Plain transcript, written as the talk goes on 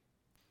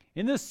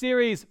In this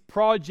series,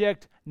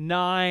 Project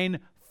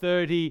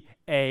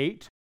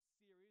 938,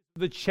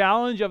 the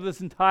challenge of this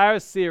entire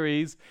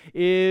series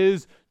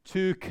is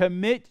to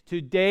commit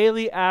to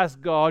daily ask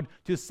God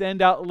to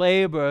send out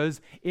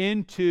laborers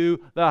into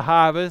the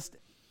harvest.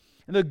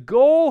 And the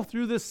goal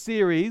through this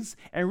series,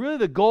 and really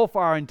the goal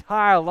for our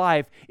entire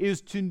life,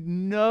 is to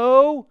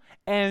know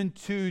and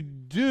to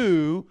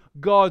do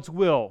God's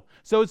will.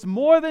 So it's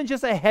more than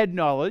just a head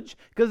knowledge,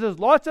 because there's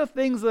lots of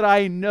things that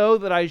I know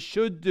that I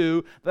should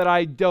do that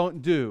I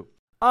don't do.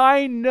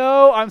 I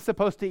know I'm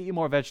supposed to eat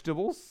more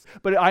vegetables,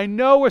 but I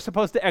know we're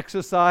supposed to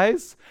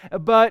exercise,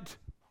 but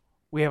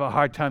we have a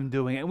hard time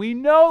doing it. And we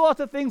know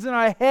lots of things in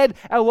our head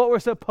and what we're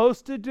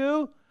supposed to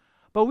do,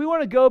 but we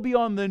want to go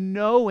beyond the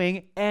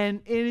knowing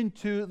and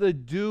into the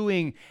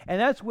doing.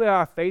 And that's where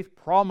our faith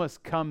promise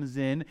comes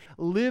in,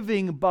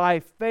 living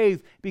by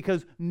faith,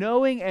 because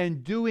knowing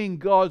and doing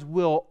God's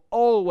will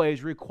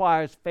always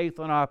requires faith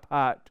on our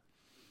part.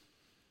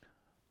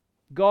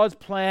 God's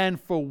plan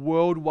for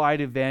worldwide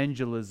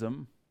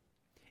evangelism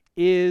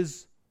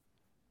is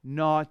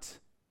not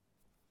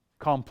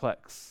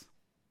complex.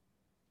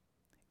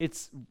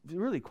 It's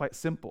really quite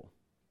simple.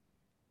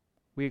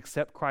 We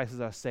accept Christ as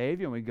our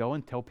Savior and we go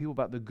and tell people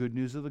about the good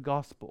news of the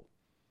gospel.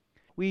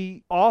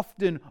 We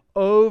often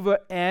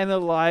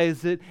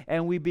overanalyze it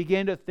and we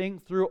begin to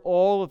think through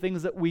all the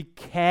things that we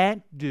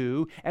can't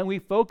do, and we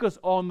focus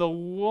on the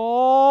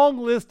long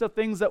list of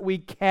things that we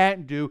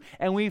can't do,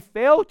 and we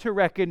fail to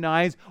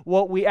recognize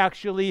what we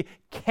actually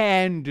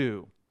can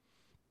do.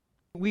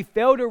 We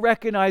fail to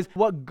recognize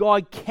what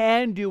God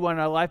can do in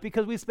our life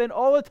because we spend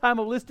all the time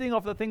listing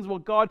off the things, well,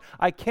 God,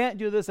 I can't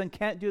do this and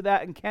can't do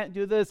that and can't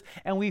do this.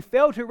 And we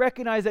fail to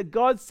recognize that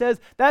God says,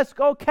 that's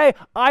okay.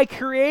 I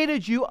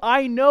created you.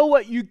 I know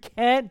what you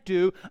can't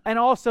do. And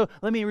also,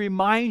 let me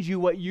remind you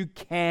what you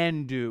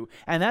can do.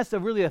 And that's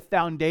really a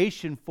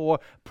foundation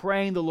for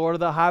praying the Lord of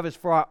the harvest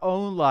for our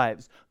own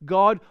lives.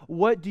 God,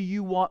 what do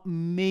you want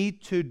me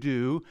to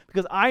do?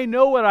 Because I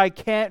know what I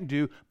can't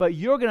do, but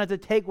you're going to have to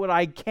take what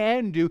I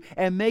can do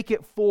and make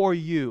it for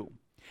you.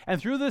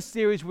 And through this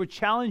series, we're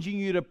challenging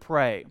you to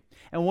pray.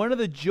 And one of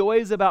the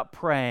joys about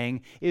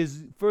praying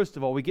is, first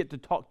of all, we get to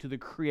talk to the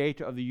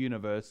creator of the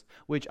universe,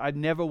 which I'd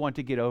never want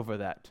to get over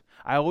that.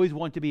 I always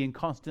want to be in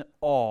constant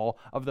awe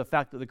of the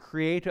fact that the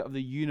creator of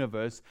the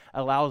universe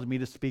allows me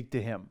to speak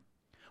to him.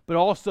 But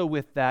also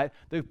with that,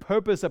 the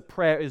purpose of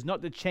prayer is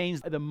not to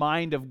change the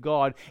mind of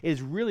God,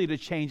 is really to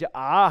change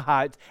our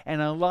hearts and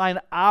align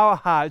our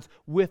hearts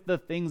with the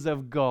things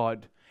of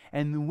God.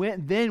 And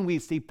then we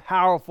see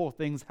powerful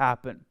things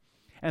happen.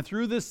 And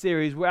through this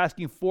series, we're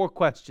asking 4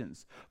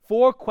 questions.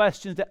 4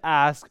 questions to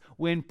ask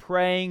when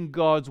praying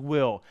God's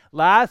will.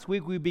 Last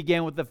week, we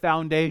began with the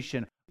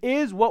foundation.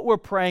 Is what we're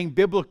praying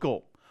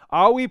biblical?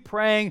 Are we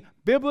praying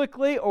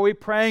biblically, or are we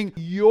praying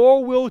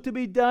your will to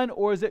be done,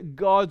 or is it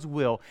God's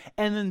will?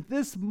 And then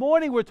this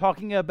morning, we're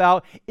talking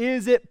about,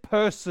 is it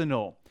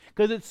personal?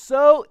 Because it's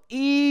so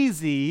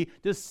easy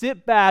to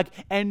sit back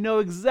and know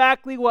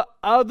exactly what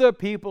other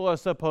people are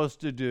supposed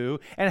to do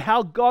and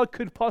how God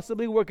could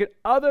possibly work in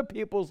other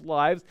people's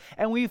lives,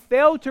 and we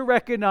fail to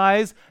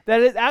recognize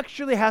that it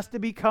actually has to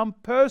become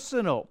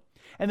personal.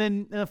 And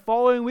then in the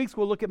following weeks,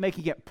 we'll look at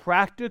making it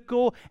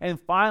practical, and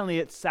finally,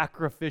 it's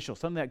sacrificial,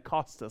 something that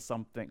costs us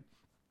something.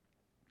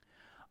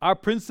 Our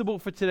principle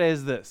for today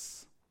is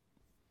this: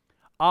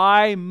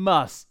 I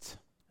must.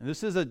 And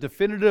this is a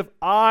definitive,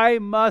 I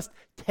must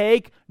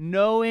take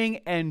knowing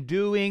and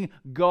doing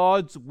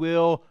God's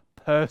will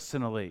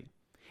personally.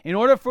 In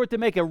order for it to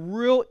make a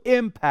real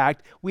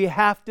impact, we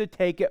have to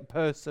take it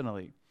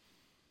personally.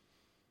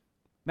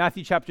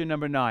 Matthew chapter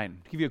number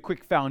 9, to give you a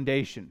quick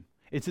foundation.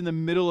 It's in the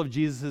middle of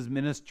Jesus'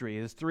 ministry.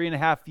 It's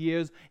 3.5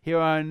 years here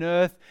on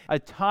earth, a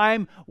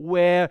time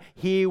where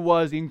he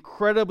was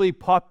incredibly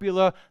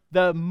popular.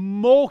 The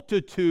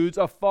multitudes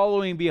are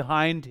following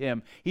behind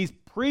him. He's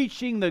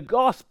preaching the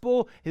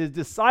gospel. His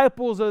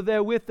disciples are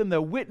there with him. They're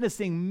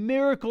witnessing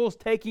miracles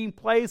taking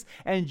place.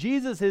 And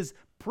Jesus is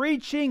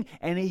preaching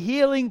and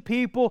healing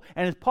people,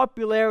 and his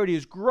popularity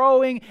is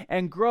growing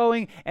and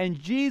growing. And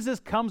Jesus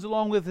comes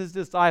along with his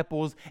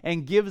disciples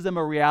and gives them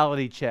a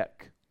reality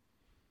check.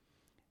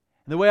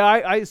 The way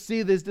I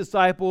see these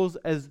disciples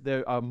as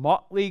they're a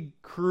motley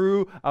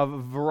crew of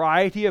a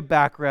variety of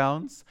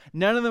backgrounds.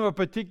 None of them are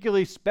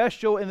particularly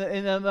special in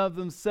and of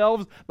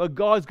themselves, but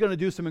God's going to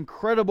do some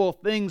incredible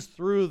things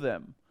through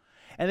them.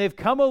 And they've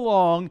come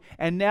along,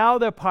 and now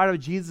they're part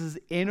of Jesus'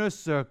 inner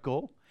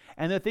circle,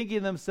 and they're thinking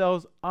to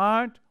themselves,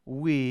 aren't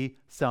we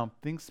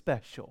something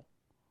special?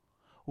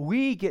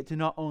 We get to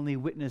not only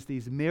witness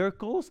these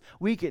miracles,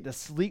 we get to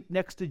sleep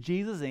next to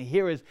Jesus and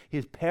hear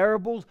his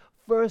parables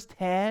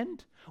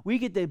firsthand. We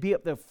get to be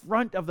up the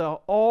front of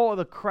all of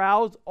the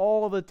crowds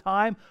all of the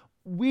time.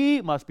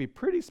 We must be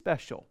pretty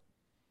special.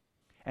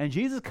 And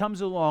Jesus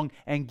comes along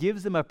and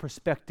gives them a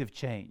perspective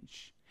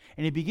change.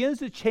 And he begins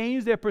to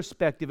change their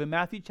perspective in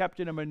Matthew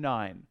chapter number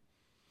 9,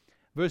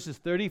 verses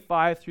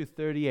 35 through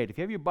 38. If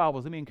you have your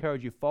Bibles, let me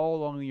encourage you, follow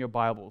along in your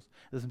Bibles.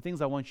 There's some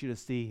things I want you to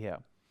see here.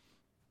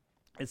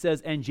 It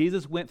says, and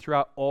Jesus went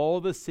throughout all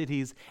the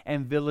cities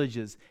and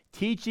villages,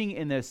 teaching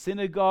in their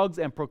synagogues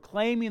and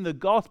proclaiming the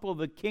gospel of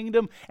the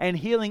kingdom and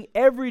healing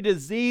every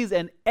disease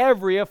and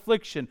every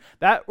affliction.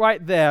 That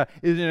right there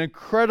is an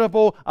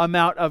incredible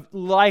amount of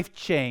life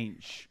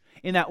change.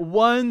 In that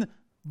one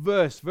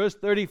verse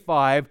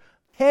 35,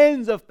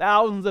 tens of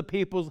thousands of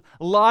people's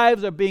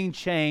lives are being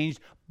changed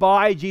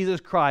by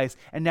Jesus Christ,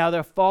 and now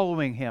they're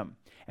following him.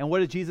 And what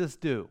did Jesus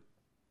do?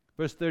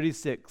 Verse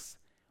 36.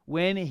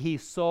 When he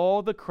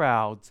saw the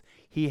crowds,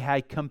 he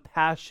had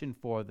compassion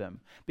for them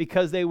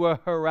because they were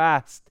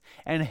harassed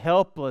and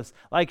helpless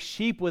like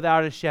sheep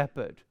without a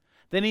shepherd.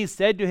 Then he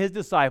said to his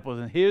disciples,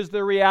 and here's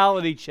the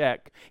reality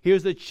check.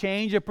 Here's the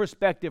change of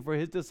perspective for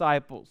his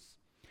disciples.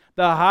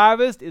 The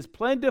harvest is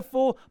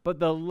plentiful, but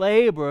the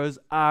laborers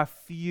are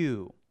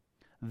few.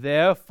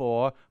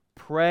 Therefore,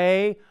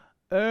 pray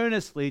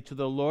earnestly to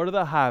the Lord of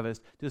the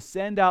harvest to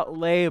send out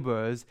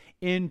laborers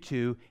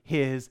into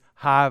his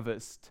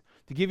harvest.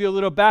 To give you a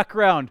little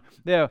background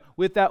there,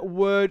 with that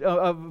word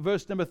of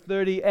verse number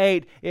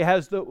 38, it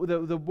has the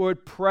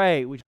word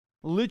pray, which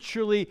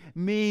literally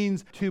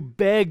means to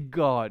beg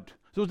God.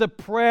 So it's a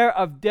prayer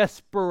of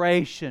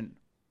desperation.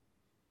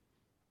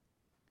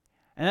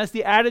 And that's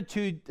the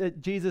attitude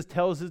that Jesus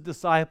tells his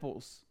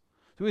disciples.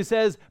 So he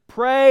says,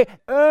 pray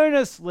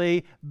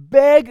earnestly,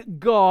 beg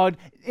God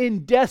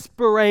in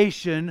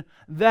desperation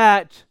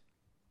that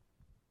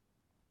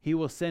he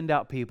will send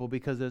out people,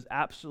 because there's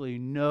absolutely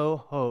no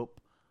hope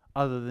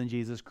other than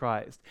Jesus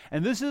Christ.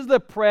 And this is the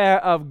prayer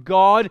of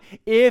God.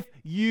 If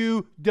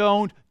you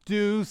don't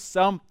do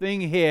something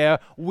here,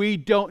 we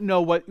don't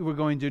know what we're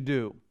going to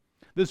do.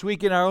 This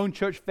week in our own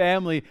church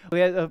family, we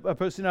had a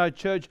person in our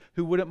church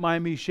who wouldn't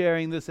mind me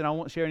sharing this, and I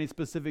won't share any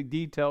specific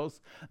details.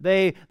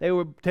 They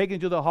were taken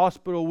to the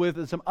hospital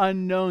with some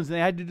unknowns, and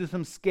they had to do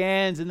some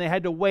scans, and they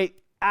had to wait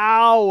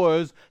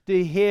hours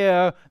to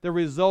hear the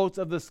results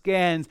of the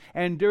scans.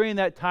 And during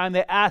that time,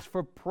 they asked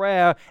for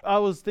prayer. I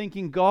was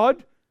thinking,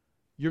 God,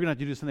 you're going to have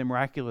to do something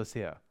miraculous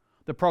here.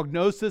 The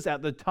prognosis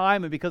at the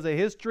time, and because of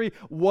history,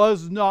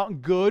 was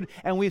not good.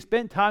 And we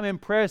spent time in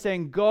prayer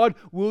saying, God,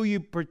 will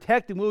you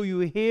protect and will you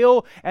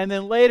heal? And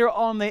then later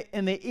on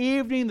in the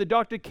evening, the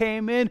doctor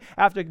came in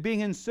after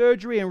being in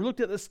surgery and looked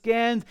at the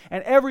scans,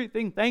 and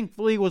everything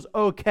thankfully was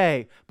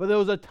okay. But there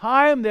was a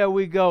time there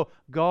we go,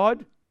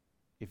 God,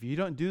 if you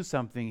don't do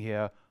something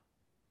here,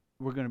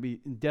 we're going to be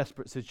in a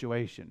desperate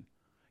situation.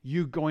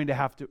 You're going to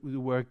have to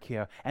work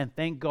here. And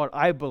thank God,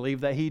 I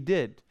believe that he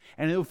did.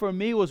 And it, for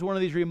me, it was one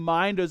of these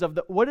reminders of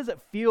what does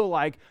it feel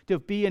like to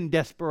be in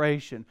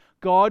desperation?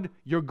 God,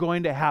 you're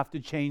going to have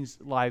to change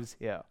lives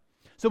here.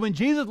 So when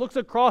Jesus looks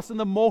across in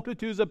the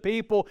multitudes of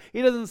people,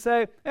 he doesn't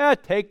say,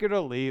 take it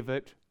or leave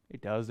it. It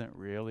doesn't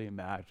really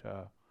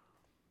matter.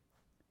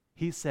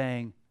 He's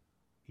saying,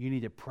 you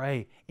need to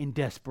pray in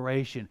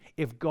desperation.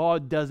 If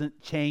God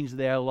doesn't change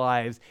their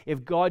lives,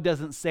 if God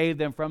doesn't save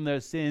them from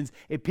their sins,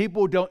 if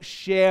people don't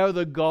share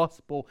the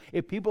gospel,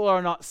 if people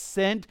are not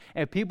sent,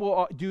 if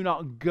people do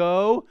not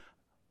go,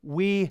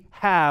 we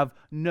have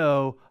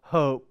no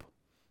hope.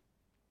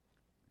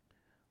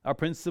 Our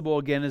principle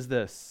again is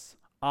this: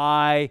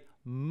 I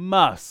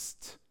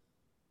must.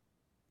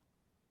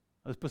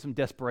 Let's put some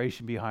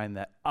desperation behind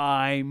that.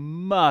 I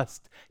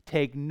must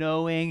take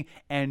knowing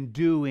and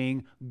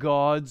doing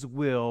God's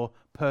will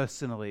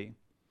personally.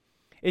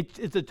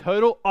 It's a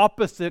total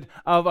opposite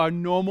of our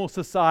normal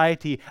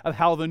society, of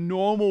how the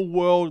normal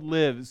world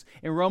lives.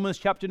 In Romans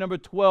chapter number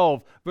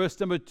 12, verse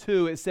number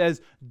 2, it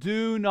says,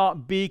 do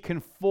not be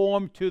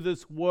conformed to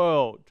this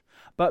world,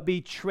 but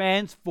be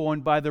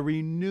transformed by the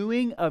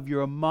renewing of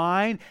your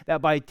mind, that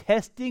by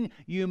testing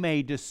you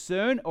may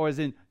discern, or as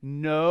in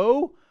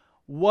know,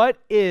 what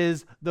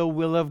is the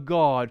will of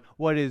God,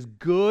 what is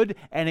good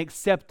and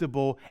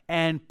acceptable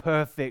and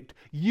perfect.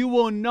 You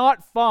will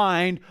not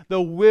find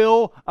the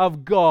will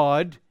of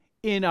God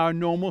in our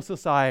normal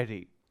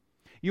society.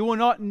 You will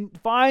not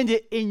find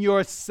it in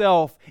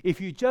yourself.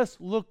 If you just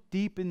look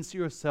deep into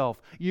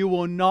yourself, you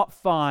will not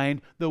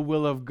find the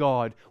will of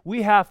God.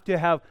 We have to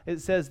have,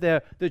 it says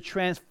there, the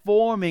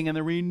transforming and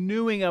the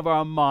renewing of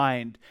our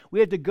mind. We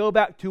have to go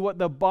back to what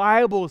the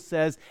Bible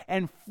says,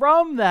 and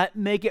from that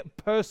make it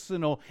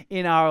personal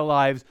in our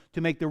lives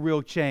to make the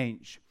real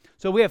change.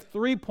 So we have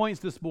 3 points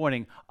this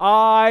morning.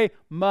 I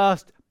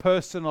must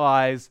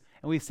personalize.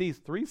 And we see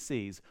 3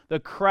 C's: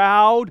 the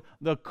crowd,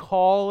 the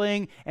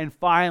calling, and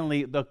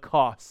finally the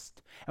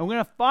cost. And we're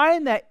going to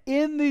find that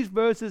in these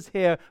verses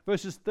here,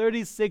 verses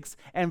 36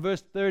 and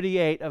verse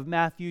 38 of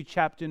Matthew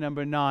chapter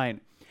number 9.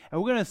 And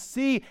we're going to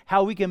see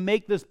how we can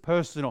make this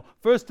personal.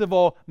 First of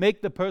all,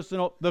 make the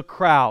personal the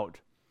crowd.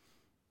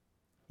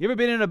 You ever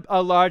been in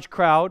a large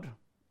crowd?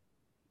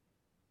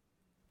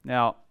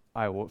 Now,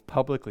 I will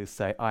publicly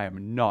say I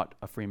am not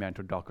a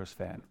Fremantle Dockers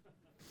fan.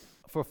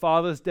 For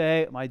Father's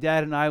Day, my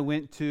dad and I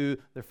went to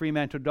the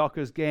Fremantle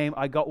Dockers game.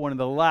 I got one of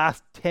the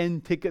last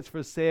 10 tickets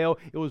for sale.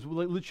 It was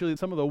literally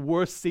some of the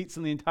worst seats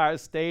in the entire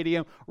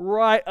stadium,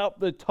 right up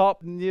the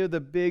top near the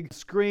big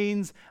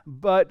screens.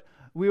 But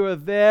we were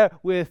there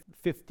with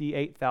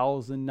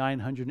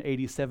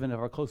 58,987 of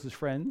our closest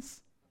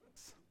friends.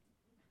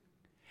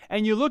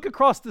 And you look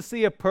across the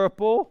sea of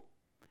purple,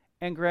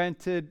 and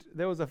granted,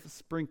 there was a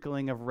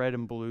sprinkling of red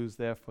and blues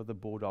there for the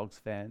Bulldogs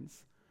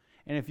fans.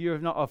 And if you're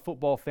not a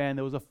football fan,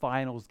 there was a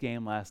finals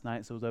game last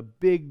night, so it was a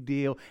big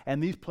deal.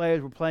 And these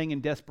players were playing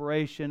in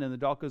desperation, and the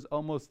Dockers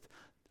almost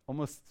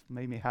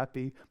made me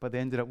happy, but they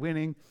ended up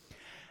winning.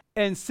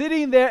 And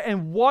sitting there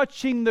and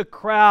watching the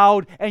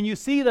crowd, and you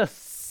see the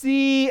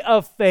sea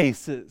of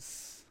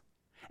faces.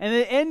 And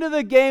at the end of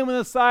the game, when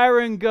the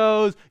siren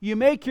goes, you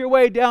make your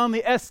way down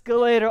the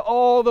escalator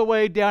all the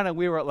way down, and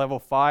we were at level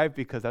 5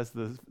 because that's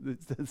the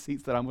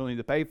seats that I'm willing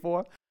to pay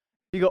for.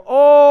 You go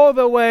all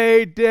the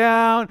way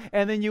down,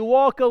 and then you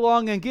walk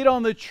along and get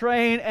on the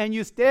train, and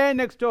you stand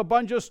next to a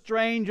bunch of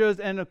strangers.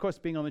 And of course,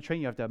 being on the train,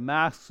 you have to have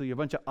masks, so you have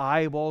a bunch of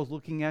eyeballs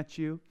looking at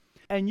you.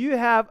 And you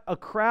have a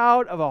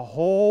crowd of a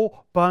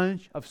whole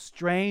bunch of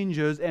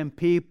strangers and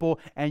people,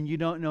 and you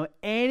don't know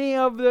any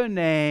of their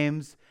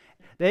names.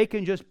 They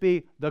can just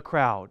be the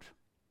crowd.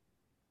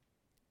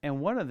 And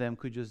one of them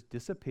could just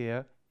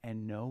disappear,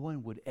 and no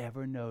one would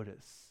ever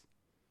notice.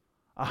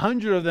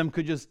 100 of them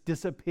could just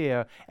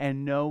disappear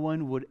and no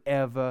one would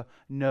ever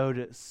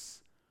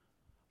notice.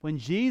 When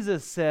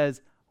Jesus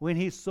says, when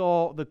he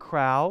saw the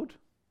crowd,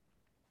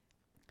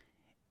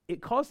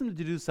 it caused him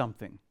to do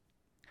something.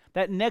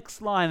 That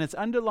next line, it's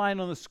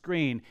underlined on the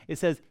screen. It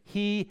says,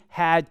 he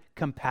had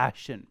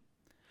compassion.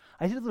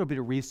 I did a little bit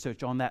of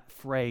research on that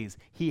phrase,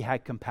 he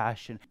had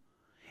compassion.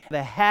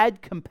 The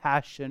had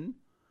compassion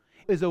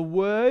is a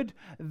word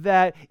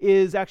that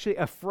is actually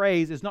a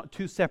phrase. It's not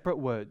two separate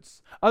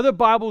words. Other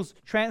Bibles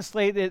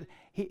translate it,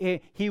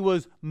 he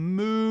was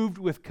moved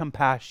with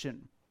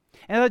compassion.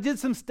 And I did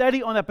some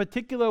study on that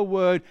particular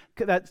word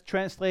that's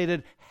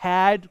translated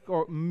had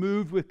or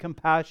moved with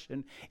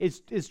compassion.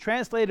 It's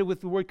translated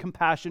with the word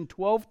compassion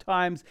 12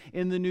 times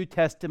in the New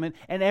Testament,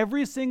 and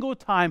every single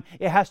time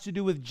it has to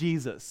do with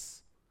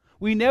Jesus.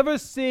 We never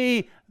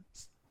see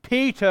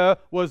Peter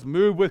was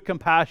moved with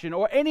compassion,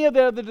 or any of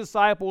the other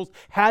disciples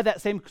had that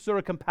same sort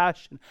of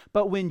compassion.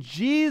 But when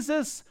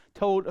Jesus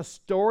told a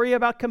story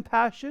about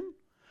compassion,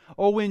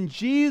 or when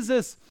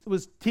Jesus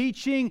was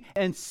teaching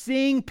and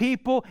seeing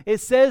people, it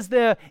says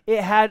there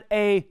it had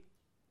a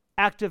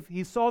active,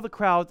 he saw the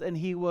crowds and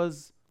he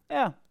was,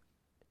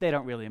 they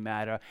don't really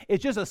matter.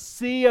 It's just a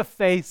sea of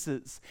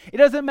faces. It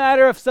doesn't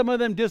matter if some of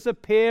them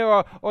disappear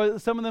or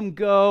some of them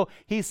go.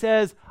 He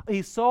says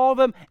he saw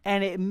them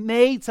and it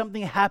made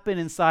something happen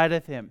inside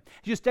of him.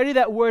 If you study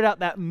that word out,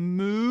 that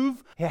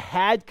move, he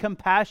had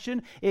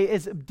compassion, it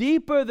is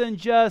deeper than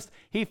just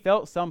he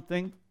felt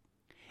something.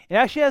 It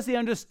actually has the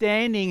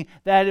understanding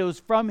that it was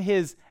from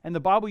his, and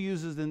the Bible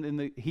uses in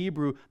the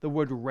Hebrew the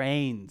word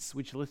reins,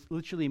 which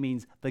literally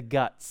means the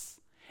guts.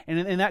 And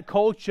in that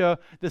culture,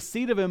 the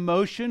seat of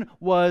emotion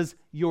was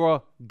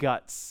your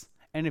guts.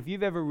 And if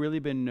you've ever really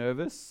been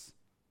nervous,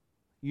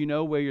 you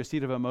know where your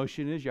seat of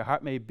emotion is. Your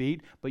heart may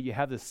beat, but you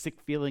have this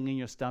sick feeling in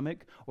your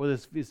stomach, or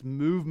this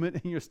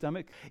movement in your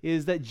stomach.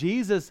 Is that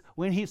Jesus,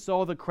 when he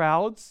saw the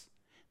crowds,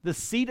 the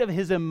seat of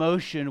his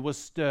emotion was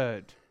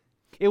stirred.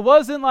 It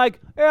wasn't like,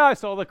 I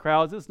saw the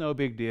crowds, it's no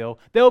big deal.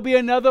 There'll be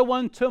another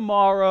one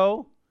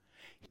tomorrow.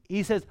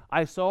 He says,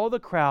 I saw the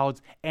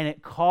crowds, and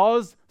it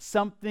caused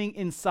something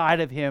inside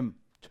of him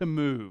to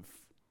move.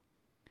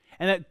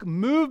 And that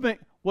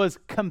movement was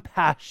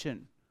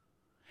compassion.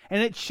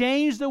 And it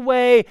changed the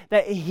way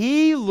that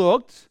he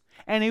looked,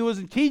 and he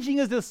was teaching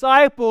his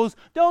disciples,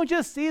 don't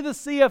just see the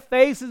sea of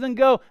faces and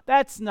go,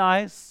 that's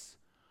nice.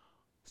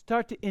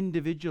 Start to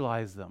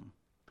individualize them.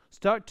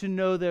 Start to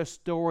know their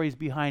stories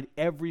behind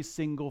every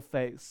single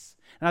face.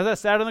 And as I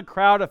sat in the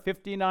crowd of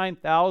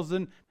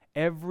 59,000,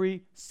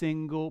 every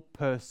single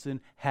person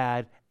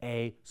had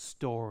a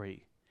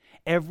story.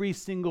 Every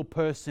single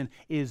person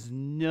is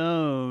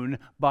known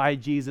by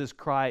Jesus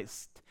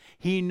Christ.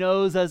 He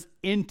knows us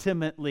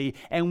intimately.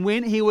 And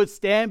when he would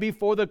stand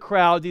before the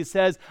crowds, he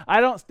says,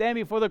 I don't stand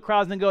before the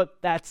crowds and go,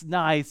 that's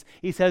nice.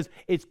 He says,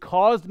 it's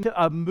caused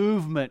a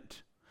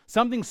movement.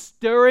 Something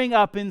stirring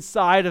up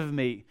inside of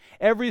me.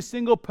 Every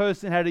single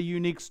person had a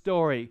unique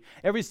story.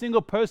 Every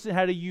single person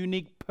had a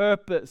unique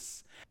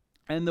purpose.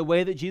 And the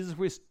way that Jesus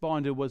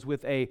responded was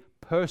with a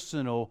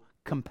personal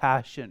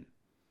compassion.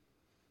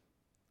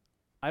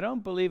 I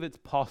don't believe it's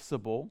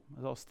possible,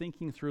 as I was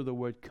thinking through the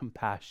word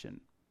compassion,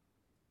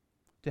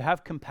 to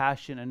have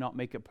compassion and not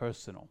make it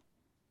personal.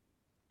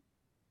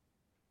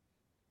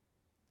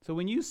 So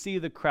when you see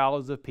the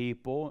crowds of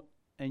people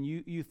and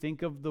you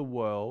think of the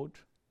world,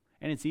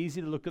 and it's easy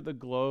to look at the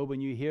globe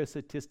and you hear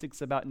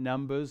statistics about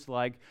numbers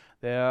like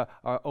there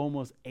are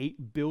almost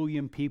 8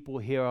 billion people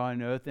here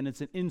on earth, and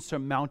it's an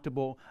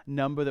insurmountable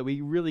number that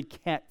we really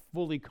can't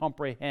fully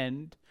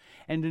comprehend.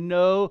 And to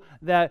know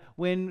that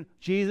when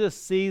Jesus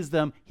sees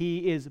them,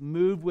 he is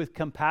moved with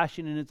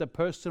compassion, and it's a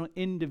personal,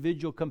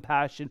 individual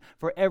compassion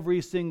for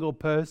every single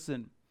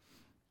person.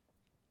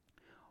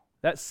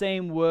 That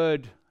same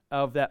word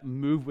of that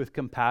move with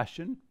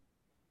compassion,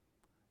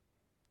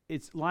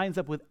 it lines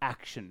up with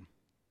action.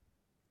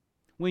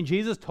 When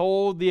Jesus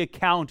told the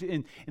account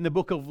in the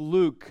book of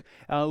Luke,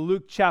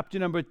 Luke chapter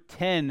number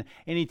 10,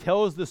 and he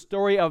tells the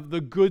story of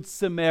the Good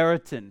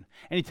Samaritan.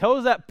 And he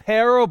tells that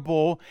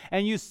parable,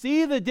 and you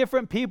see the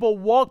different people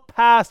walk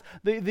past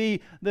the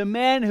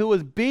man who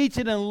was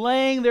beaten and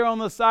laying there on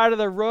the side of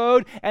the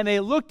road, and they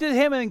looked at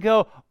him and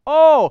go,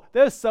 oh,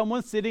 there's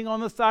someone sitting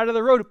on the side of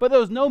the road, but there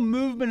was no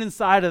movement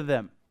inside of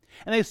them.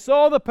 And they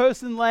saw the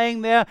person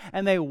laying there,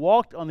 and they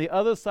walked on the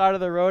other side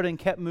of the road and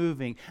kept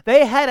moving.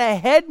 They had a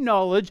head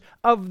knowledge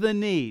of the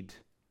need.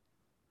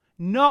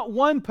 Not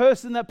one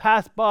person that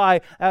passed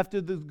by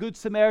after the Good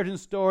Samaritan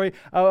story,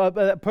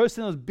 that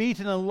person was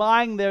beaten and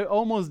lying there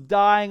almost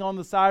dying on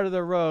the side of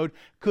the road,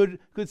 could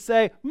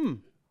say,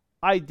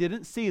 I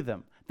didn't see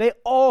them. They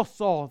all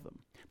saw them.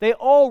 They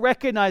all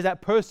recognized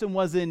that person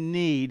was in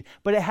need,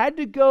 but it had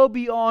to go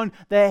beyond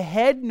the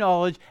head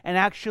knowledge and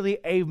actually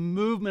a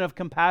movement of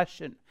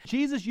compassion.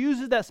 Jesus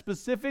uses that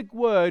specific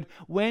word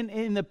when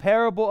in the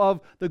parable of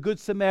the Good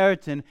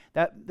Samaritan,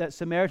 that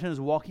Samaritan is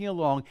walking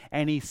along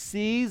and he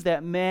sees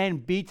that man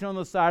beaten on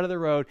the side of the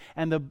road,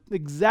 and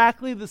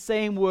exactly the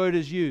same word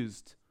is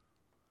used.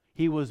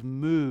 He was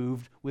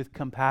moved with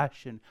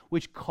compassion,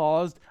 which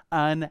caused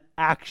an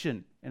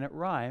action. And it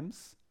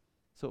rhymes,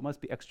 so it must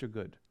be extra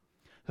good.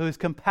 So his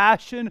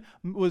compassion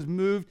was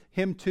moved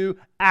him to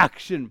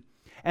action.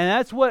 And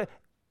that's what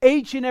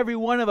each and every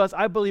one of us,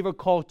 I believe, are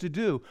called to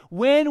do.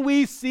 When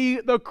we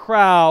see the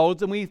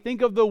crowds and we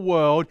think of the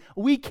world,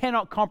 we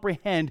cannot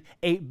comprehend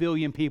 8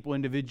 billion people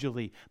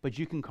individually, but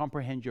you can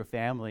comprehend your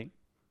family.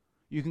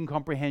 You can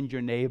comprehend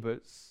your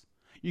neighbors.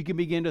 You can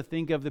begin to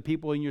think of the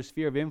people in your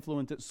sphere of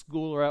influence at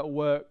school or at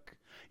work.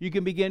 You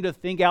can begin to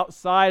think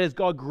outside as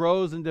God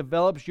grows and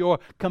develops your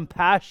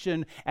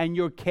compassion and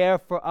your care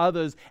for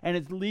others, and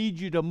it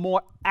leads you to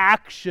more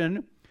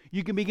action.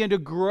 You can begin to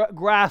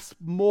grasp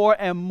more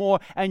and more,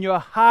 and your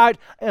heart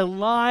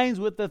aligns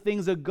with the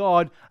things of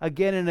God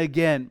again and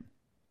again.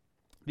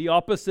 The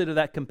opposite of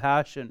that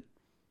compassion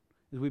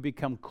is we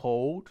become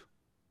cold,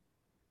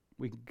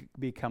 we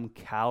become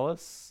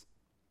callous,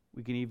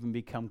 we can even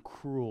become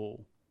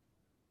cruel.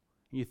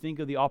 You think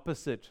of the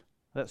opposite,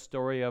 that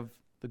story of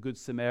the Good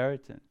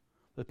Samaritan.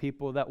 The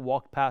people that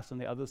walked past on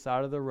the other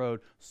side of the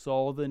road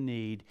saw the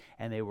need,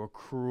 and they were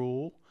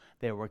cruel,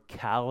 they were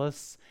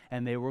callous,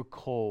 and they were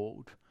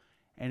cold.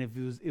 And if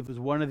it was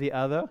one or the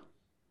other,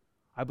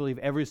 I believe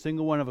every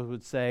single one of us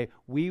would say,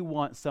 we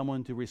want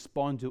someone to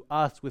respond to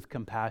us with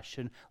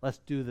compassion. Let's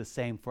do the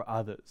same for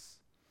others.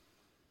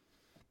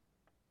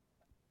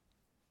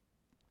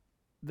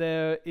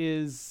 There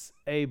is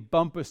a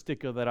bumper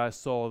sticker that I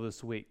saw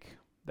this week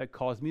that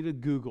caused me to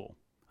Google.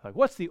 Like,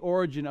 what's the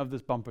origin of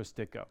this bumper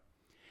sticker?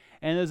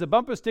 And there's a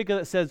bumper sticker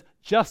that says,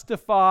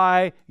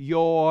 justify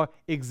your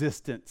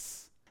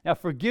existence. Now,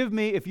 forgive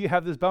me if you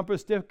have this bumper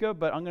sticker,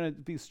 but I'm going to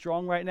be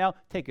strong right now.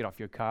 Take it off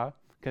your car,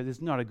 because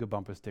it's not a good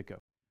bumper sticker.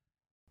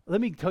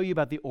 Let me tell you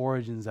about the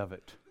origins of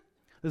it.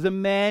 There's a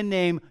man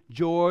named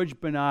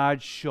George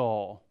Bernard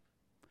Shaw.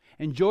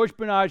 And George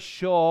Bernard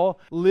Shaw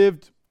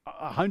lived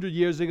 100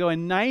 years ago,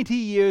 and 90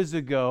 years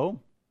ago,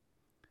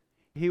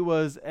 he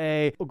was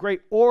a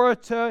great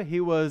orator. He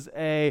was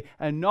a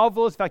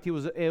novelist. In fact, he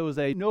was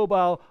a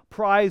Nobel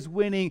Prize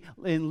winning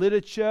in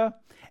literature.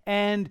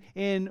 And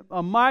in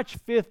March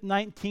 5th,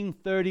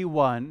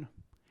 1931,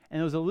 and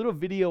there was a little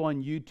video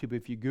on YouTube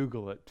if you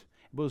Google it,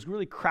 but it was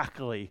really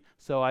crackly.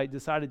 So I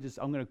decided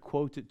I'm going to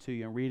quote it to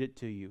you and read it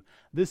to you.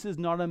 This is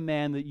not a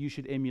man that you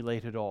should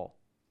emulate at all.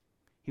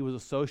 He was a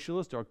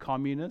socialist or a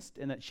communist,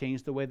 and that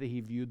changed the way that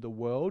he viewed the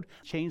world,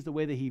 changed the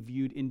way that he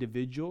viewed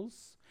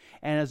individuals.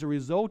 And as a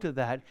result of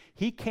that,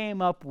 he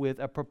came up with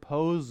a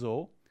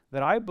proposal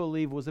that I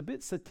believe was a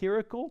bit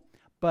satirical,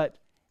 but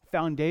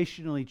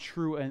foundationally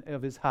true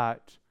of his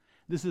heart.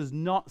 This is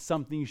not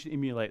something you should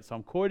emulate. So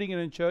I'm quoting it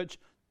in church.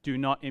 Do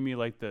not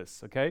emulate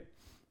this, okay?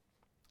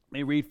 Let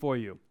me read for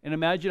you. And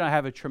imagine I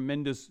have a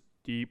tremendous,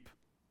 deep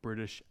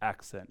British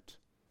accent.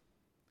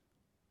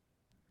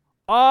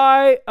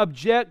 I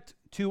object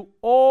to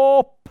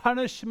all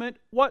punishment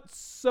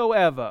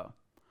whatsoever.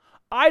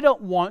 I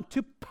don't want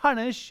to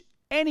punish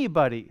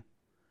anybody.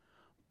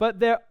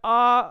 But there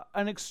are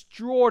an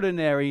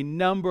extraordinary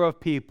number of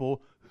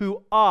people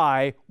who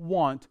I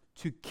want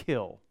to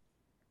kill.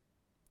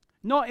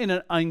 Not in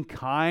an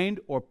unkind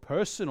or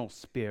personal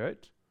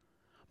spirit,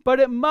 but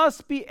it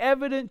must be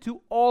evident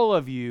to all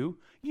of you.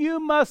 You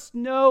must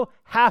know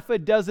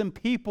 6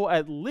 people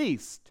at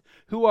least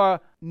who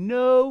are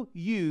no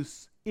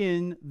use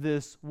in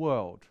this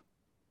world,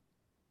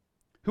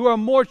 who are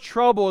more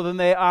trouble than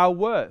they are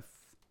worth.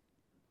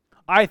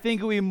 I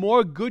think it would be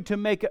more good to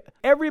make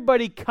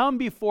everybody come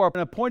before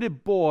an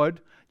appointed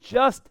board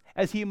just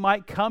as he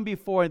might come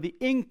before the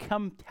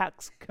income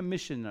tax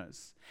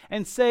commissioners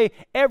and say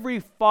every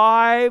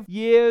 5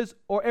 years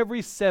or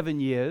every 7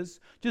 years,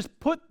 just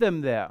put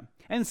them there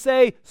and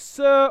say,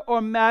 sir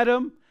or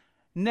madam,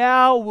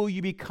 now will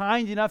you be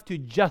kind enough to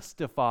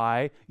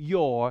justify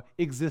your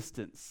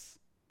existence?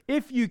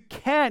 If you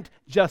can't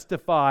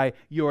justify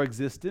your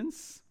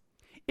existence,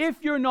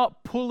 if you're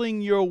not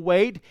pulling your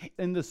weight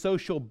in the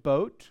social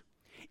boat,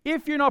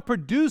 If you're not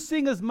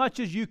producing as much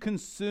as you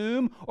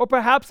consume, or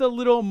perhaps a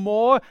little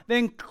more,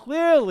 then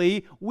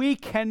clearly we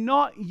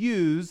cannot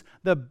use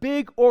the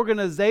big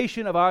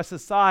organization of our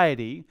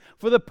society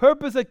for the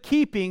purpose of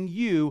keeping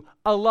you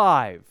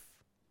alive,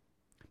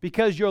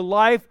 because your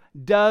life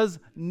does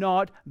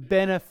not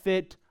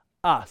benefit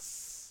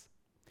us.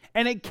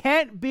 And it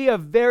can't be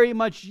of very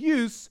much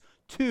use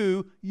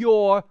to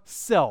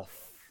yourself.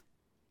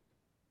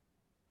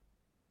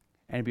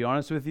 And to be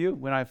honest with you,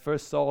 when I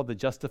first saw the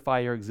Justify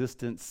Your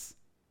Existence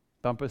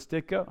bumper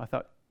sticker, I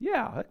thought,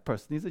 yeah, that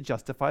person needs to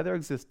justify their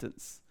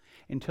existence.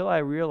 Until I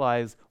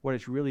realized what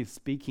it's really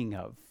speaking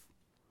of.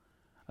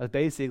 I was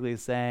basically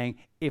saying,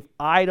 if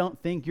I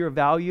don't think you're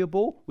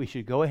valuable, we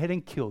should go ahead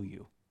and kill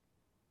you.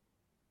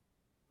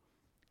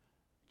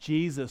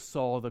 Jesus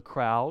saw the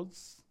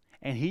crowds,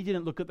 and he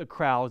didn't look at the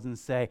crowds and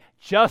say,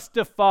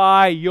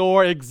 justify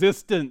your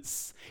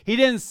existence. He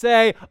didn't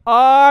say,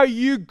 are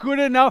you good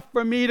enough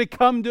for me to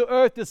come to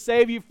earth to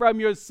save you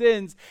from your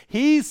sins?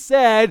 He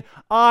said,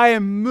 I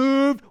am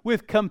moved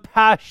with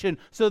compassion.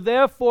 So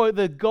therefore,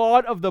 the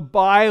God of the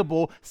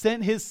Bible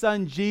sent his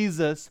son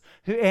Jesus,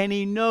 and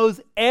he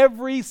knows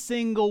every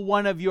single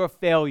one of your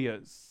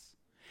failures.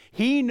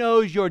 He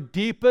knows your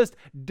deepest,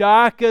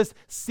 darkest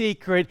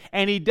secret,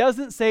 and he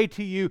doesn't say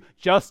to you,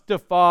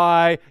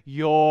 justify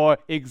your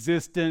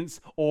existence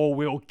or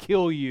we'll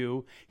kill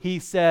you. He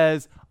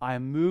says, I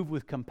am moved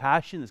with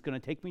compassion. It's going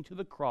to take me to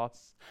the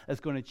cross. It's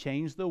going to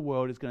change the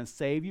world. It's going to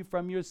save you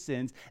from your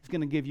sins. It's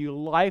going to give you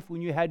life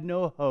when you had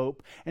no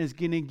hope, and it's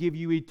going to give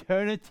you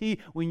eternity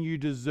when you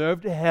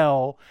deserved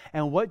hell.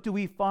 And what do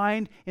we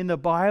find in the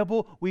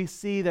Bible? We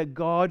see that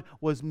God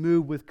was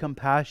moved with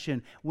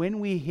compassion. When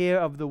we hear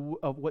of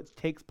what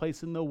takes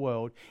place in the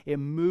world, it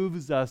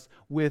moves us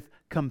with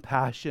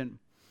compassion.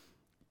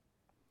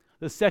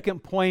 The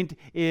second point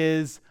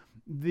is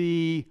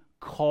the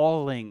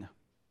calling.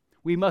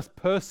 We must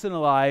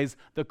personalize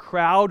the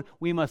crowd.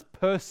 We must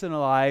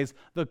personalize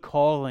the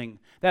calling.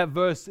 That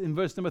verse in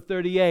verse number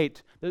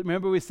 38,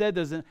 remember we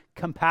said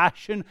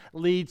compassion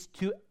leads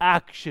to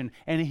action.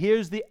 And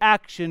here's the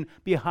action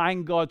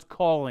behind God's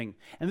calling.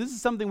 And this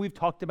is something we've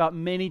talked about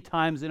many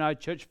times in our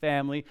church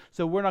family,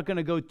 so we're not going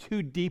to go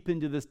too deep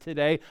into this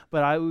today,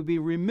 but I would be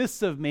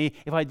remiss of me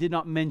if I did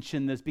not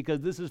mention this,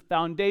 because this is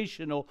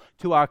foundational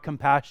to our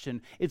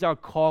compassion. It's our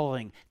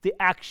calling, the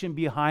action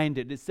behind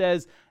it. It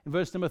says in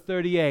verse number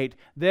 38,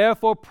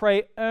 therefore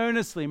pray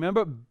earnestly.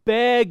 Remember,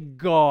 beg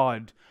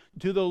God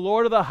to the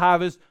Lord of the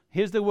harvest.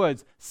 Here's the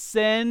words,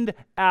 send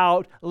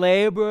out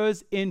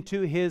laborers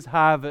into his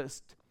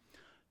harvest.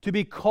 To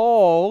be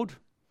called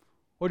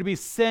or to be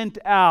sent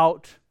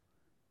out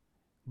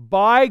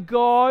by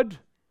God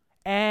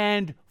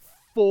and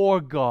for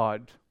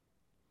God.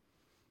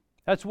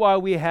 That's why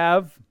we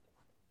have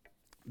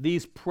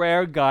these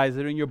prayer guides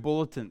that are in your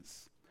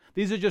bulletins.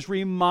 These are just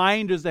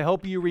reminders to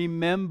help you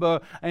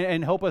remember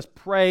and help us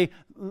pray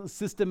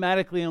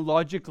systematically and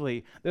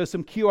logically. There are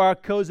some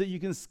QR codes that you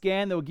can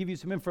scan that will give you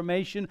some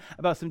information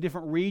about some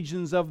different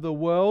regions of the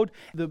world.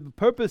 The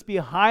purpose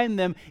behind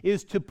them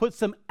is to put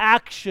some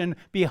action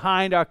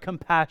behind our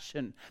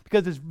compassion,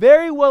 because it's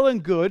very well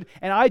and good,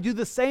 and I do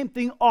the same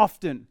thing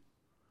often.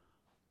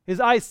 Is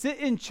I sit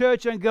in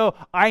church and go,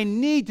 I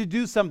need to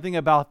do something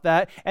about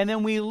that. And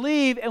then we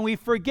leave and we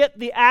forget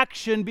the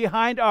action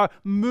behind our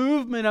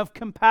movement of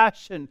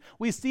compassion.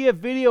 We see a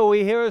video,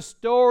 we hear a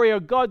story, or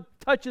God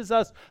touches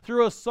us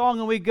through a song,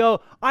 and we go,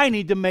 I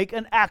need to make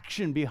an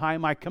action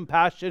behind my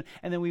compassion.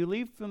 And then we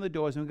leave from the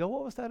doors and we go,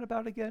 what was that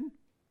about again?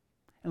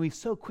 And we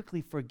so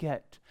quickly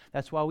forget.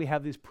 That's why we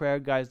have these prayer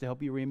guides to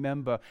help you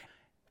remember.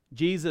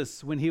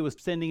 Jesus, when he was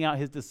sending out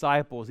his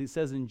disciples, he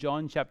says in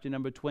John chapter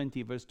number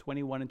 20, verse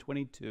 21 and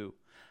 22,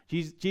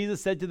 Jesus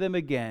said to them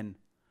again,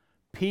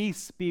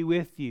 peace be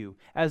with you.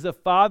 As the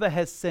Father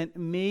has sent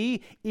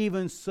me,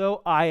 even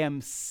so I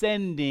am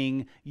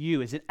sending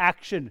you. It's an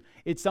action.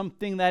 It's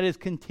something that is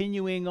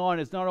continuing on.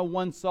 It's not a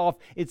once-off.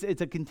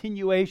 It's a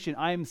continuation.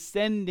 I am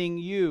sending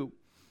you.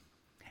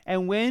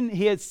 And when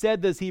he had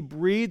said this, he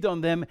breathed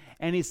on them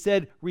and he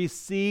said,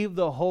 receive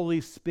the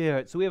Holy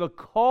Spirit. So we have a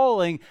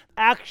calling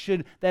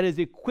action that is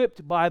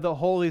equipped by the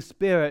Holy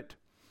Spirit.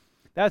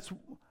 That's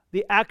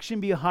the action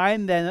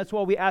behind that. And that's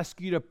why we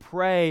ask you to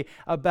pray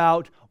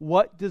about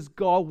what does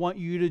God want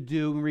you to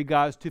do in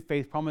regards to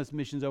Faith Promise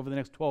missions over the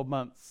next 12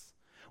 months.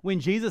 When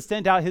Jesus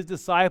sent out his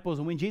disciples,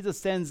 and when Jesus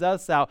sends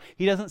us out,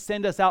 he doesn't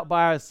send us out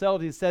by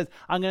ourselves. He says,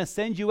 I'm going to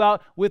send you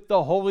out with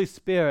the Holy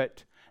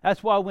Spirit.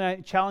 That's why when I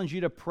challenge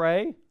you to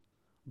pray,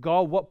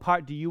 God, what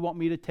part do you want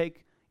me to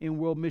take in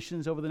world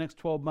missions over the next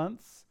 12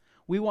 months?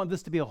 We want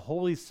this to be a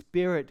Holy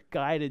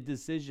Spirit-guided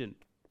decision.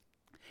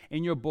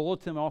 In your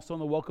bulletin, also on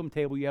the welcome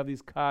table, you have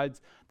these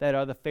cards that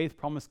are the Faith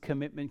Promise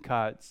commitment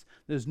cards.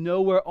 There's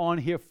nowhere on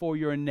here for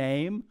your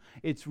name.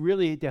 It's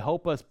really to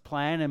help us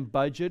plan and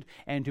budget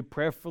and to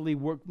prayerfully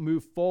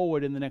move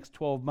forward in the next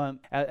 12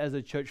 months as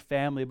a church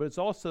family. But it's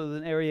also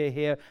an area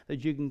here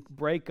that you can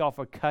break off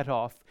or cut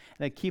off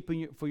and keep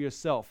for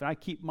yourself. And I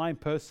keep mine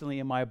personally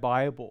in my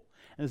Bible.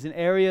 And there's an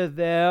area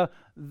there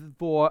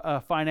for a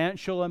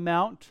financial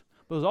amount,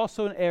 But there's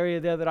also an area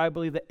there that I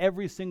believe that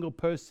every single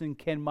person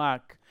can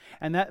mark.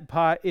 And that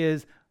part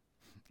is,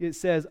 it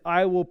says,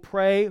 I will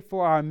pray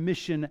for our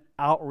mission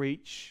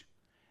outreach.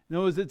 In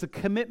other words, it's a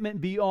commitment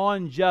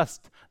beyond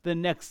just the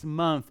next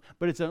month,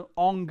 but it's an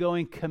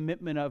ongoing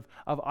commitment of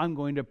I'm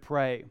going to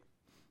pray.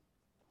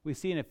 We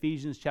see in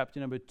Ephesians chapter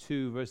number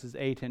 2, verses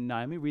 8 and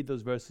 9. Let me read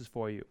those verses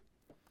for you.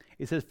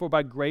 It says, for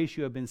by grace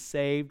you have been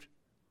saved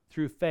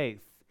through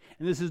faith.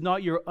 And this is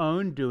not your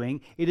own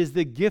doing. It is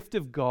the gift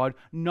of God,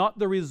 not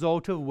the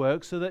result of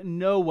works, so that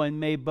no one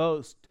may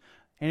boast.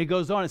 And it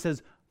goes on, it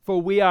says,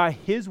 for we are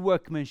his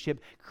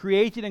workmanship,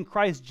 created in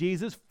Christ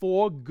Jesus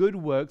for good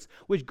works,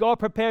 which God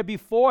prepared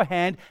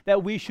beforehand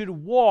that we should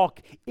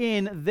walk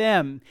in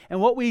them.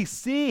 And what we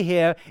see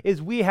here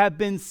is we have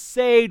been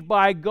saved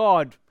by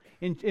God.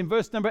 In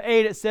verse number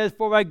 8, it says,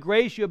 for by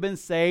grace you have been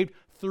saved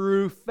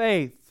through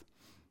faith.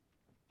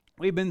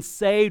 We've been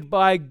saved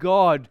by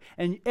God,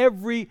 and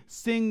every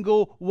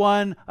single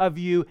one of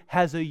you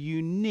has a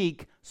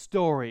unique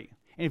story.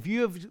 And if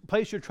you have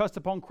placed your trust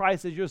upon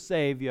Christ as your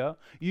Savior,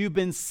 you've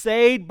been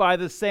saved by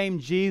the same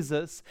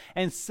Jesus,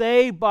 and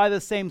saved by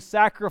the same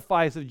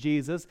sacrifice of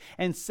Jesus,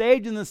 and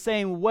saved in the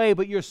same way,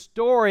 but your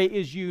story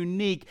is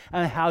unique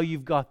on how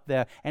you've got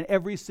there. And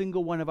every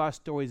single one of our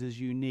stories is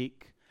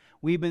unique.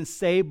 We've been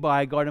saved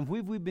by God. And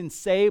if we've been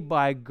saved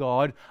by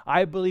God,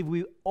 I believe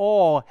we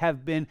all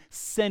have been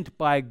sent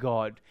by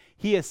God.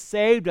 He has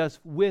saved us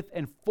with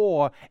and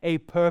for a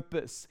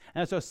purpose.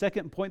 And that's our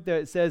second point there.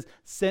 It says,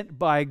 sent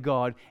by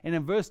God. And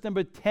in verse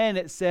number 10,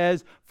 it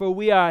says, for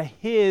we are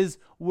his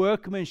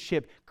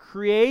workmanship,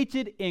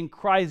 created in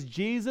Christ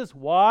Jesus.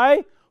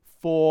 Why?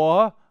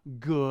 For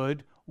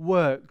good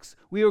works.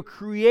 We were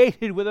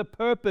created with a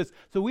purpose.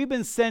 So we've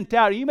been sent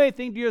out. You may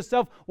think to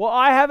yourself, well,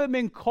 I haven't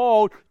been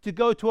called to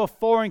go to a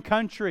foreign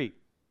country.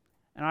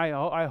 And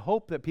I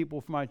hope that people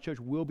from our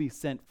church will be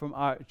sent from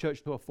our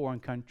church to a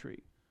foreign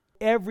country.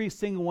 Every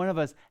single one of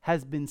us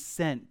has been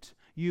sent.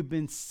 You've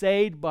been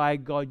saved by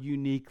God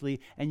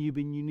uniquely, and you've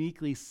been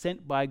uniquely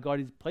sent by God.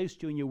 He's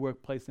placed you in your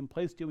workplace and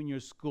placed you in your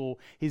school.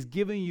 He's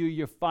given you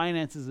your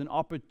finances and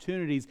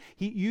opportunities.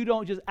 You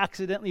don't just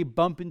accidentally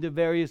bump into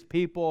various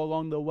people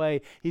along the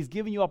way. He's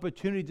given you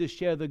opportunity to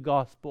share the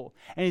gospel.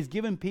 And he's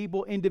given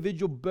people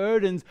individual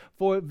burdens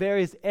for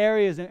various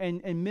areas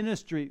and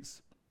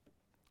ministries.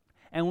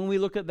 And when we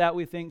look at that,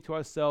 we think to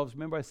ourselves,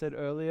 remember I said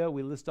earlier,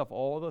 we list off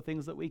all the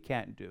things that we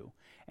can't do.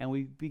 And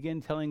we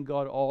begin telling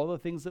God all the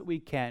things that we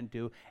can't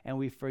do. And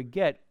we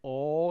forget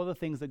all the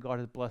things that God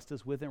has blessed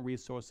us with and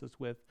resourced us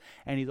with.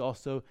 And he's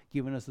also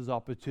given us his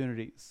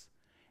opportunities.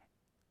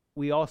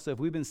 We also, if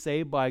we've been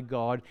saved by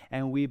God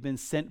and we've been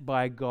sent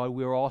by God,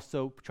 we're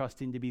also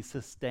trusting to be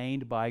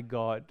sustained by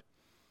God.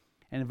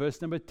 And in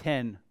verse number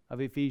 10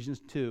 of Ephesians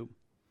 2,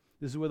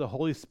 this is where the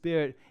Holy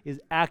Spirit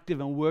is active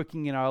and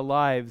working in our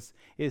lives.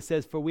 It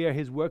says, for we are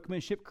his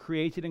workmanship,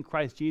 created in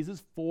Christ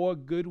Jesus for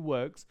good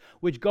works,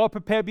 which God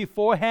prepared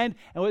beforehand.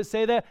 And what does it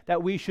say there?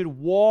 That we should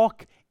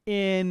walk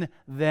in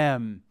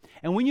them.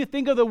 And when you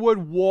think of the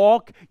word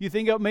walk, you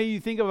think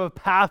of a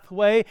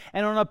pathway.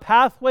 And on a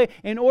pathway,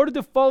 in order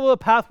to follow a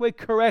pathway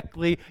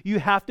correctly, you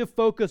have to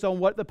focus on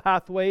what the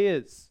pathway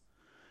is.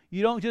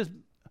 You don't just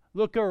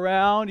look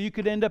around. You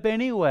could end up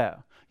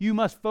anywhere. You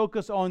must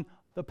focus on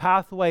the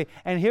pathway.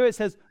 And here it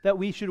says that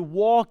we should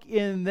walk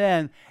in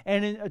them.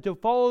 And to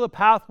follow the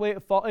pathway,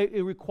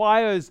 it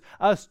requires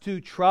us to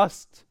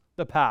trust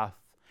the path.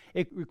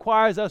 It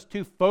requires us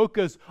to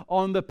focus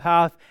on the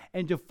path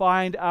and to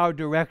find our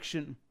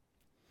direction.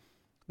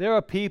 There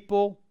are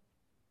people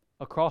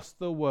across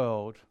the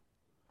world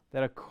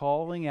that are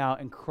calling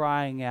out and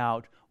crying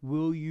out,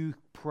 will you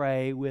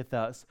pray with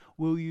us?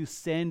 Will you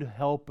send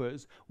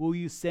helpers? Will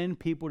you send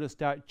people to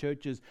start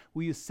churches?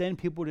 Will you send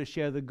people to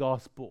share the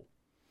gospel?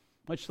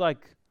 Much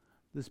like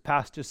this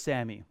Pastor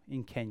Sammy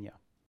in Kenya.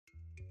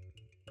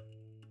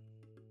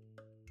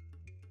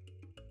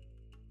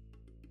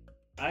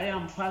 I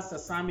am Pastor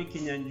Sammy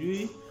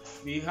Kinyanjui.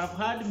 We have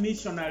had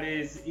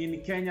missionaries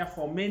in Kenya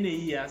for many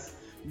years.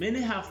 Many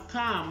have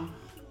come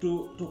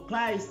to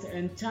Christ,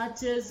 and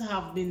churches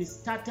have been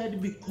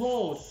started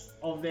because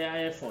of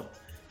their effort.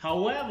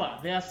 However,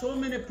 there are so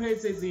many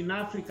places in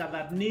Africa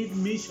that need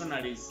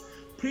missionaries.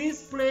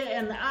 Please pray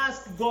and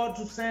ask God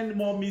to send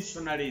more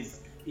missionaries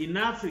in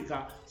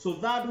Africa so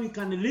that we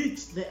can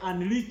reach the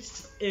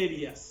unreached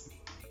areas.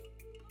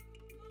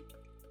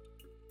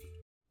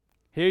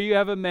 Here you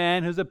have a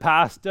man who's a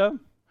pastor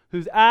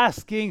who's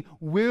asking,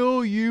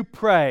 will you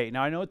pray?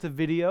 Now I know it's a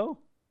video,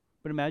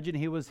 but imagine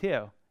he was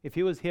here. If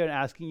he was here and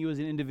asking you as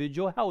an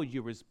individual, how would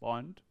you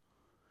respond?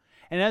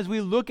 And as we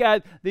look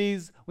at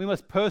these, we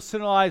must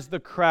personalize the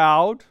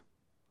crowd.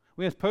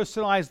 We must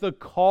personalize the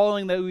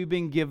calling that we've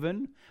been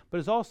given,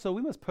 but it's also,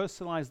 we must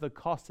personalize the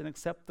cost and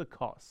accept the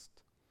cost.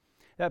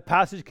 That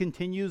passage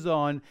continues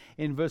on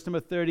in verse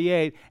number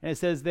 38, and it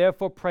says,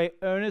 therefore pray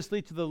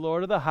earnestly to the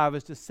Lord of the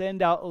harvest to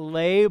send out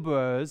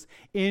laborers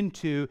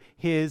into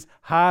his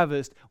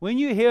harvest. When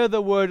you hear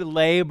the word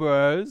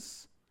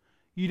laborers,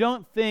 you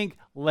don't think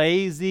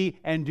lazy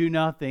and do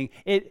nothing.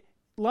 It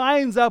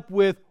lines up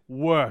with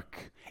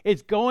work.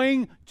 It's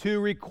going to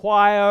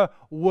require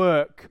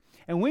work.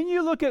 And when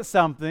you look at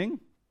something,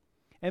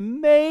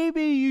 and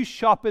maybe you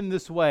shop in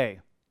this way,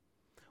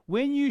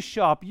 when you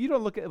shop, you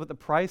don't look at what the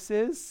price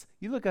is,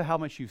 you look at how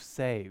much you've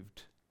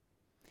saved.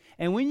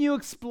 And when you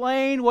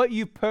explain what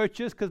you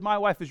purchased, because my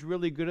wife is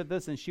really good at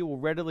this, and she will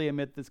readily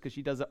admit this because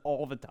she does it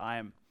all the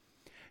time.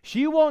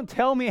 She won't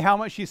tell me how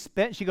much she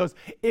spent. She goes,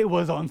 it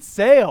was on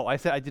sale. I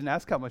said, I didn't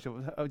ask how much it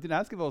was. I didn't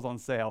ask if it was on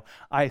sale.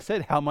 I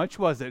said, how much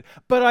was it?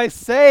 But I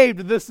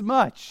saved this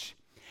much.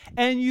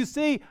 And you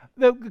see,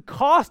 the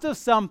cost of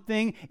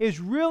something is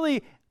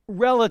really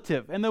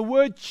relative. And the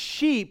word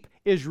cheap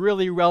is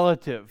really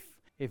relative.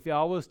 If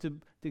I was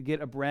to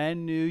get a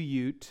brand new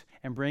ute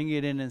and bring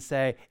it in and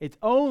say, it's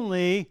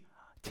only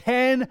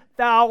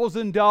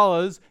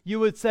 $10,000, you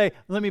would say,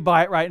 let me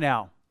buy it right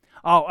now.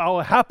 I'll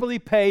happily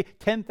pay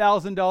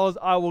 $10,000.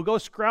 I will go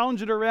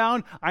scrounge it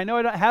around. I know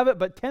I don't have it,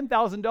 but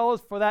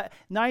 $10,000 for that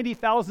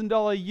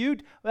 $90,000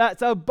 ute,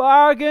 that's a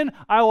bargain.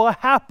 I will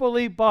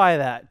happily buy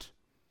that.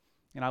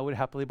 And I would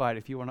happily buy it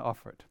if you want to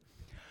offer it.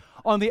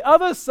 On the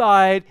other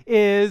side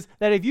is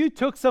that if you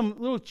took some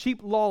little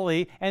cheap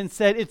lolly and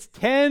said it's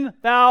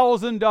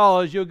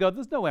 $10,000, you'll go,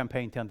 there's no way I'm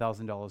paying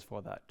 $10,000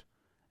 for that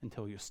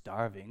until you're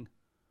starving.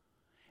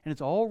 And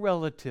it's all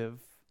relative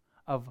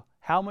of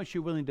how much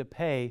you're willing to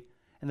pay.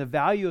 And the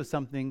value of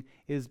something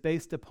is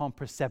based upon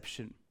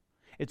perception.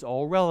 It's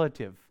all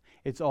relative.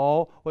 It's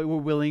all what we're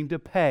willing to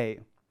pay.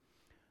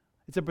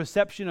 It's a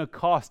perception of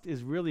cost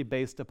is really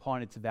based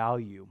upon its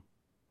value.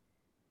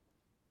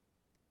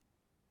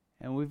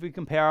 And if we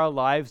compare our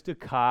lives to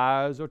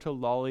cars or to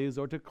lollies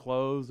or to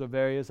clothes or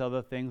various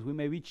other things, we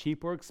may be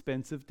cheap or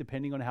expensive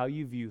depending on how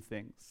you view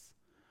things.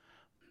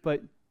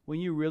 But when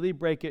you really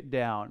break it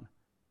down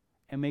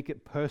and make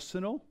it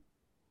personal,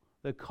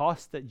 the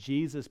cost that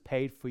Jesus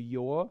paid for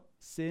your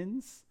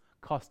sins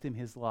cost him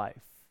his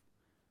life.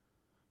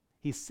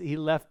 He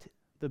left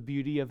the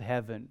beauty of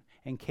heaven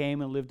and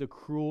came and lived a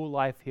cruel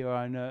life here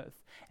on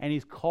earth. And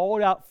he's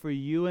called out for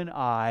you and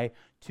I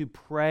to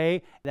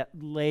pray that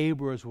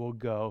laborers will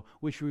go,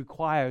 which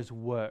requires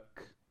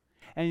work.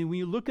 And when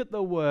you look at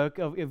the work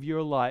of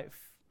your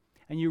life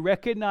and you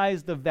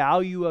recognize the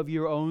value of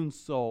your own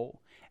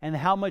soul and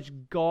how much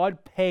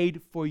God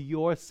paid for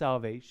your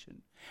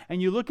salvation,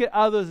 and you look at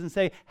others and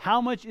say, how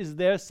much is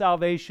their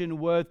salvation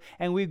worth?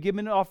 And we've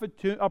given an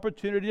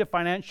opportunity to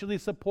financially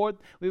support.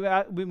 We've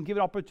been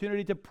given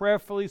opportunity to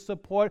prayerfully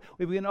support.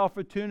 We've given an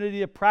opportunity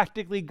to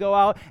practically go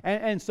out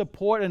and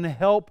support and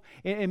help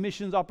in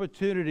missions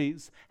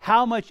opportunities.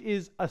 How much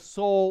is a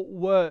soul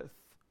worth?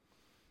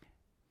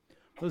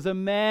 There's a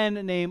man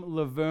named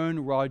Laverne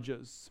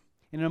Rogers.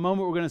 In a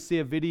moment, we're going to see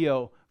a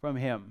video from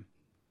him.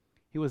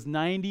 He was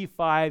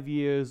 95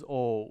 years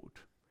old.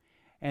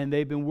 And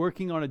they've been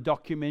working on a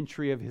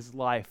documentary of his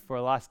life for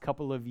the last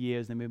couple of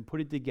years and been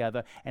putting it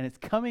together. And it's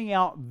coming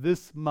out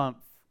this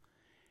month.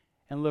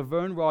 And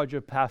Laverne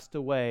Rogers passed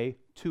away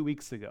 2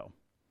 weeks ago.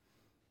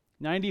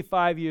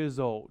 95 years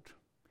old.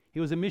 He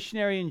was a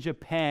missionary in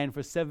Japan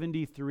for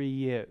 73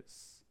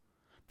 years.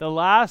 The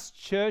last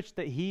church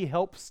that he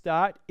helped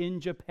start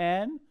in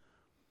Japan,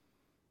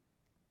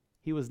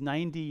 he was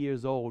 90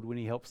 years old when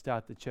he helped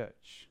start the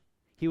church.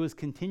 He was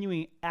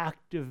continuing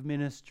active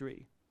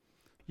ministry.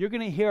 You're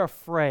going to hear a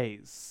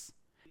phrase,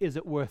 is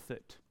it worth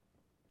it?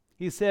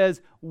 He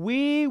says,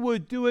 we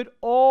would do it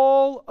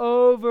all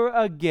over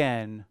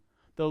again.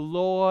 The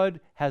Lord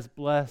has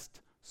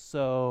blessed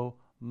so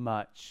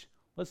much.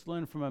 Let's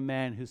learn from a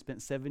man who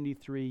spent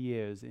 73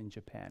 years in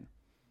Japan.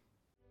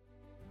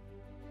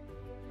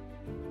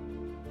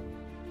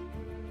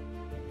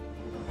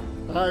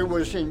 I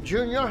was in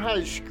junior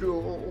high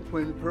school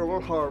when Pearl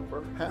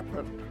Harbor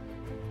happened.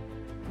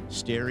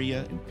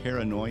 Hysteria and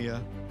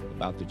paranoia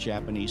about the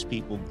Japanese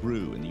people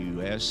grew in the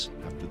U.S.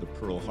 after the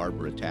Pearl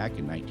Harbor attack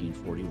in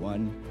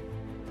 1941.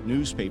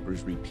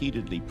 Newspapers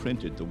repeatedly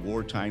printed the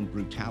wartime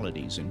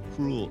brutalities and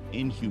cruel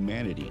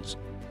inhumanities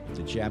of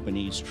the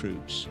Japanese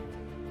troops.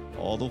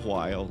 All the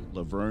while,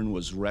 Laverne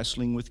was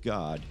wrestling with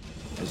God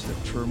as the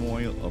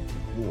turmoil of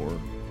the war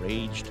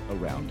raged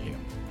around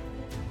him.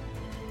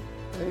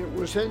 It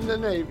was in the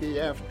Navy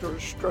after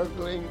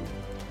struggling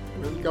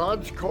with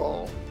God's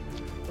call.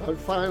 I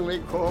finally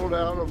crawled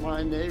out of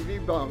my Navy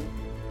bunk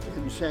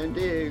in San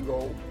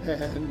Diego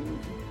and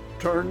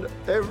turned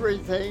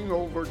everything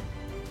over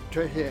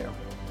to him.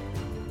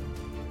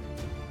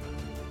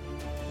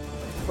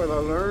 But I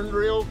learned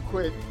real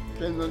quick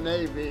in the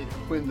Navy,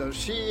 when the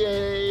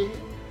CA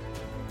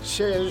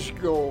says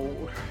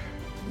go,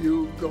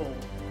 you go.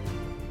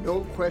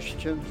 No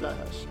questions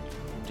asked.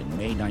 In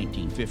May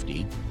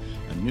 1950,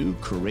 a new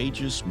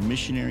courageous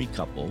missionary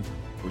couple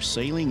were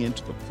sailing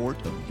into the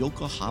port of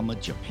Yokohama,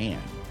 Japan,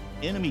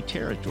 enemy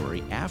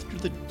territory after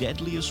the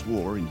deadliest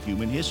war in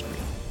human history.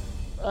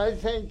 I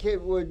think it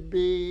would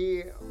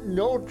be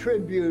no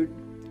tribute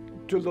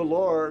to the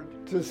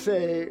Lord to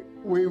say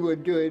we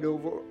would do it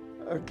over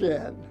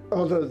again,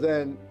 other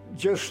than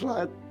just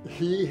like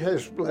He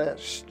has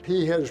blessed.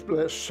 He has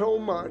blessed so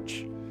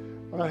much.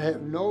 I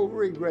have no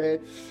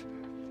regrets,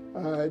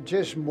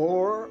 just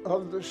more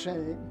of the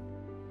same.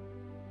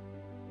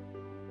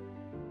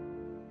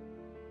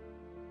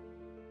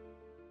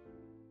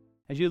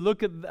 As you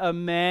look at a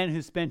man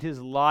who spent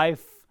his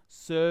life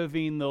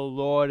serving the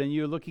Lord, and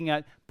you're looking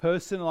at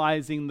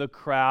personalizing the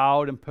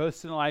crowd and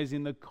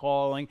personalizing the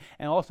calling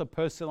and also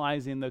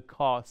personalizing the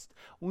cost,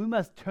 we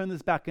must turn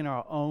this back in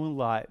our own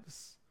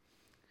lives.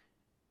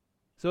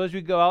 So as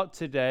we go out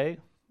today,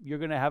 you're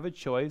going to have a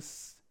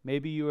choice.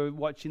 Maybe you were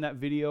watching that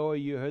video, or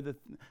you heard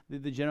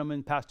the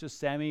gentleman, Pastor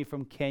Sammy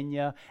from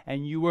Kenya,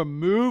 and you were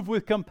moved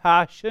with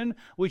compassion,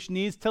 which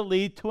needs to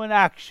lead to an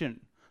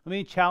action. Let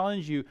me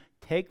challenge you.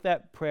 Take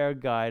that prayer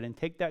guide and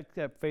take that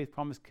faith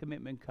promise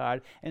commitment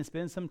card and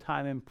spend some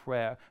time in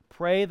prayer.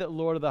 Pray that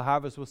Lord of the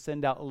Harvest will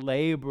send out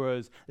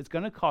laborers. It's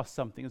going to cost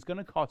something. It's going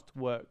to cost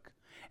work.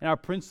 And our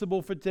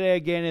principle for today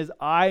again is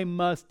I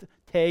must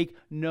take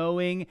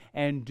knowing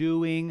and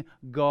doing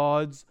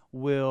God's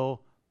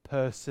will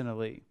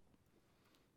personally.